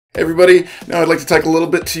Hey everybody, now I'd like to talk a little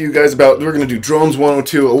bit to you guys about, we're going to do Drones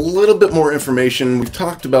 102, a little bit more information. We've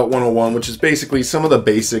talked about 101, which is basically some of the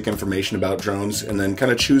basic information about drones, and then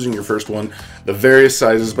kind of choosing your first one, the various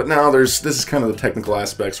sizes, but now this is kind of the technical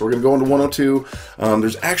aspects. So we're going to go into 102.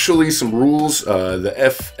 There's actually some rules.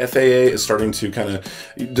 The FAA is starting to kind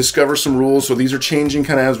of discover some rules, so these are changing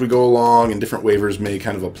kind of as we go along, and different waivers may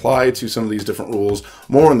kind of apply to some of these different rules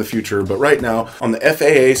more in the future. But right now, on the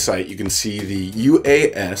FAA site, you can see the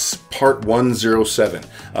UAS Part 107.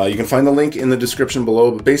 You can find the link in the description below,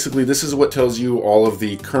 but basically this is what tells you all of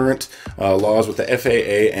the current laws with the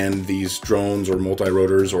FAA and these drones or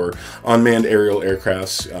multi-rotors or unmanned aerial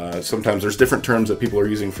aircrafts. Sometimes there's different terms that people are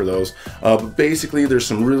using for those. But basically there's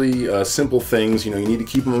some really simple things. You need to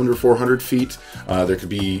keep them under 400 feet. There could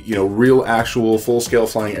be, real actual full-scale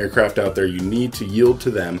flying aircraft out there. You need to yield to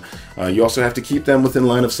them. You also have to keep them within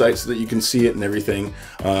line of sight so that you can see it and everything.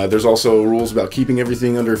 There's also rules about keeping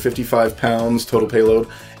everything under 55 pounds total payload,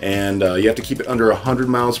 and you have to keep it under 100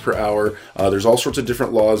 miles per hour. There's all sorts of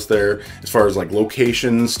different laws there as far as like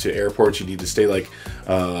locations to airports. You need to stay like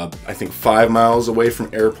I think 5 miles away from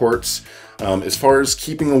airports. As far as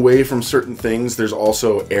keeping away from certain things, there's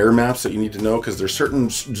also air maps that you need to know, because there's certain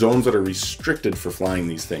zones that are restricted for flying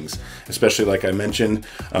these things, especially like I mentioned,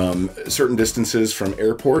 certain distances from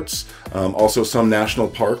airports, also some national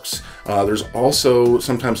parks. There's also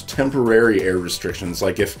sometimes temporary air restrictions,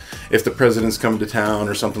 like if the president's coming to town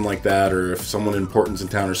or something like that, or if someone important's in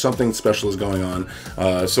town or something special is going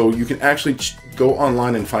on. So you can actually go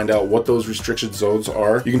online and find out what those restricted zones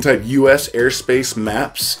are. You can type US airspace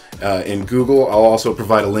maps in Google. I'll also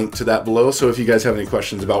provide a link to that below, so if you guys have any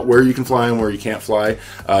questions about where you can fly and where you can't fly,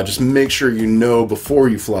 just make sure you know before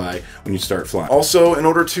you fly when you start flying. Also, in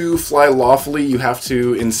order to fly lawfully, you have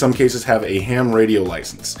to, in some cases, have a ham radio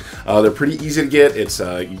license. They're pretty easy to get. It's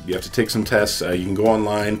you have to take some tests. You can go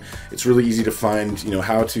online. It's really easy to find,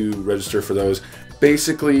 how to register for those.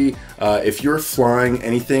 Basically, if you're flying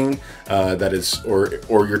anything that is, or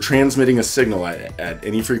you're transmitting a signal at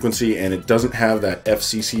any frequency and it doesn't have that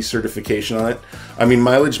FCC certification on it, I mean,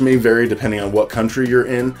 mileage may vary depending on what country you're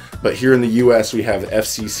in, but here in the US we have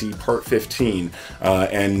FCC Part 15,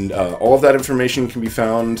 and all of that information can be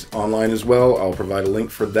found online as well. I'll provide a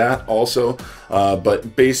link for that also,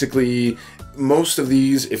 but basically most of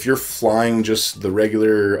these, if you're flying just the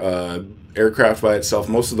regular aircraft by itself,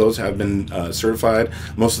 most of those have been certified.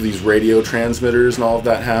 Most of these radio transmitters and all of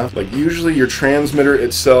that have. Like usually your transmitter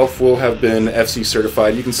itself will have been FCC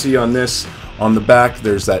certified. You can see on this, on the back,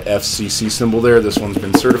 there's that FCC symbol there. This one's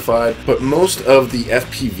been certified. But most of the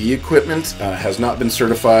FPV equipment has not been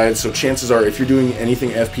certified. So chances are, if you're doing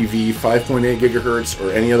anything FPV, 5.8 gigahertz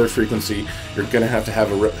or any other frequency, you're going to have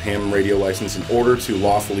a ham radio license in order to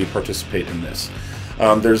lawfully participate in this.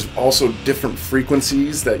 There's also different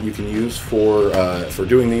frequencies that you can use for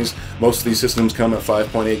doing these. Most of these systems come at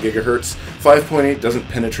 5.8 gigahertz. 5.8 doesn't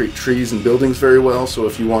penetrate trees and buildings very well, so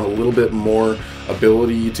if you want a little bit more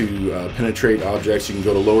ability to penetrate objects, you can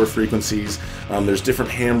go to lower frequencies. There's different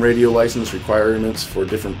ham radio license requirements for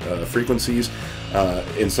different frequencies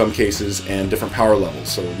in some cases, and different power levels.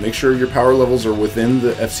 So make sure your power levels are within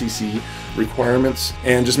the FCC requirements,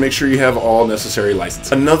 and just make sure you have all necessary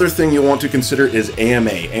licenses. Another thing you'll want to consider is AMA.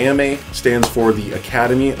 AMA stands for the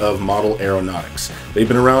Academy of Model Aeronautics. They've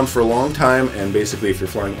been around for a long time, and basically if you're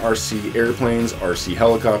flying RC airplanes, RC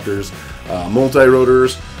helicopters,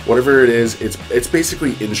 multi-rotors, whatever it is, it's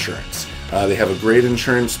basically insurance. They have a great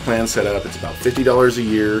insurance plan set up. It's about $50 a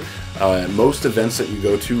year. Most events that you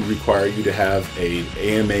go to require you to have an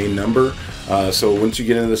AMA number. So once you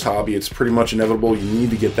get into this hobby, it's pretty much inevitable you need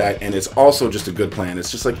to get that, and it's also just a good plan.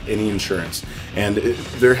 It's just like any insurance. And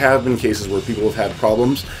there have been cases where people have had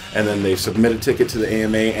problems, and then they submit a ticket to the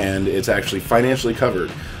AMA, and it's actually financially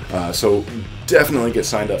covered. So definitely get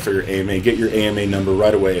signed up for your AMA. Get your AMA number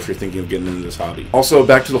right away if you're thinking of getting into this hobby. Also,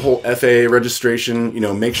 back to the whole FAA registration,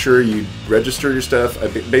 make sure you register your stuff.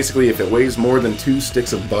 Basically, if it weighs more than 2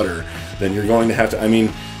 sticks of butter, then you're going to have to,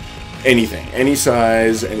 anything, any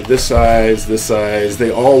size, and this size,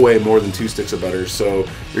 they all weigh more than 2 sticks of butter, so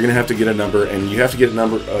you're going to have to get a number, and you have to get a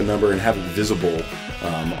number and have it visible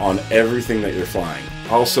on everything that you're flying.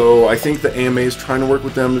 Also, I think the AMA is trying to work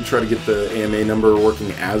with them to try to get the AMA number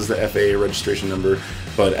working as the FAA registration number,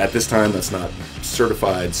 but at this time that's not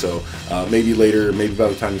certified, so maybe later, maybe by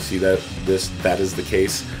the time you see that is the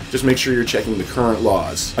case. Just make sure you're checking the current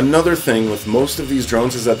laws. Another thing with most of these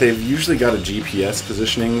drones is that they've usually got a GPS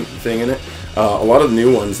positioning thing in it. A lot of the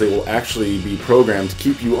new ones, they will actually be programmed to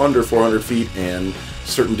keep you under 400 feet and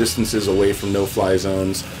certain distances away from no-fly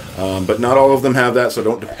zones, but not all of them have that, so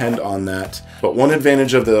don't depend on that. But one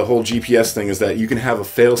advantage of the whole GPS thing is that you can have a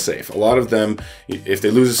fail-safe. A lot of them, if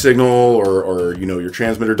they lose a signal or you know, your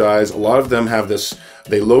transmitter dies, a lot of them have this,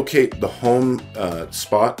 they locate the home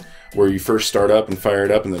spot where you first start up and fire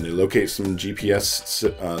it up, and then they locate some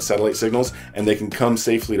GPS satellite signals, and they can come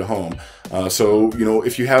safely to home. So, you know,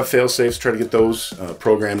 if you have fail-safes, try to get those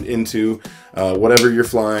programmed into whatever you're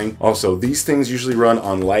flying. Also, these things usually run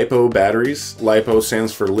on LiPo batteries. LiPo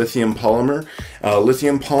stands for lithium polymer.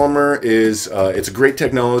 Lithium polymer is, it's a great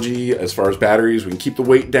technology as far as batteries. We can keep the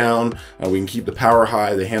weight down, we can keep the power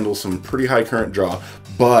high. They handle some pretty high current draw,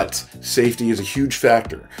 but safety is a huge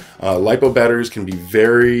factor. LiPo batteries can be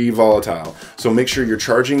very volatile, so make sure you're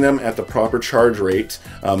charging them at the proper charge rate.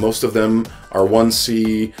 Most of them are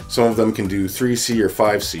 1C, some of them can do 3C or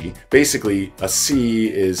 5C. Basically, a C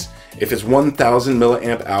is, if it's 1000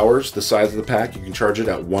 milliamp hours, the size of the pack, you can charge it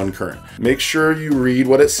at 1 current. Make sure you read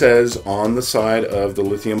what it says on the side of the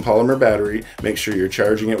lithium polymer battery. Make sure you're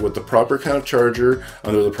charging it with the proper kind of charger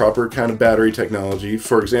under the proper kind of battery technology.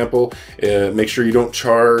 For example, make sure you don't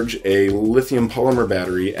charge a lithium polymer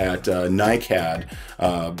battery at NiCad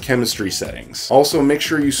chemistry settings. Also, make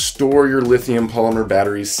sure you store your lithium polymer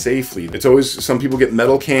batteries safely. It's always, some people get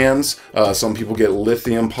metal cans, some people get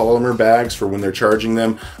lithium polymer bags for when they're charging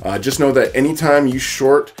them. Just know that anytime you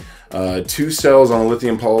short 2 cells on a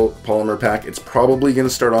lithium polymer pack, it's probably going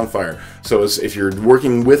to start on fire. So if you're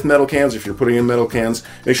working with metal cans, if you're putting in metal cans,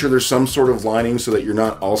 make sure there's some sort of lining so that you're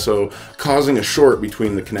not also causing a short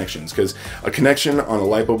between the connections, because a connection on a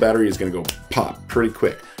LiPo battery is going to go pop pretty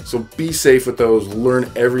quick. So be safe with those,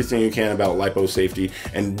 learn everything you can about LiPo safety,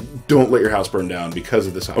 and don't let your house burn down because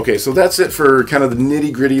of this. Okay, so that's it for kind of the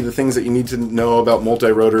nitty-gritty, the things that you need to know about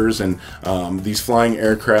multi-rotors and these flying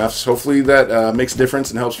aircrafts. Hopefully that makes a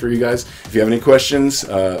difference and helps for you guys. If you have any questions,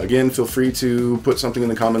 again, feel free to put something in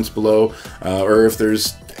the comments below, or if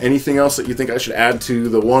there's anything else that you think I should add to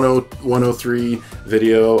the 103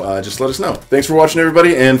 video, just let us know. Thanks for watching,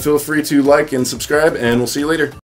 everybody, and feel free to like and subscribe, and we'll see you later.